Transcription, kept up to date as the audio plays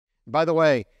By the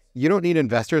way, you don't need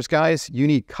investors, guys. You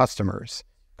need customers.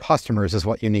 Customers is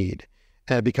what you need.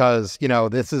 Because,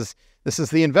 this is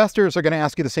the investors are going to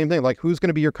ask you the same thing. Like, who's going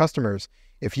to be your customers?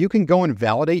 If you can go and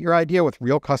validate your idea with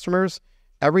real customers,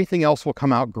 everything else will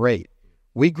come out great.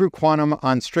 We grew Quantum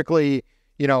on strictly,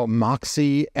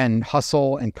 Moxie and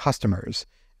hustle and customers.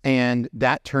 And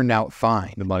that turned out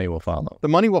fine. The money will follow. The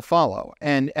money will follow.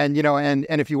 And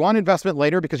if you want investment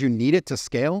later because you need it to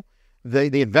scale,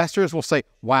 the investors will say,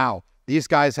 wow, these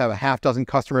guys have a half dozen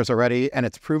customers already and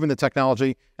it's proven the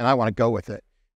technology and I want to go with it.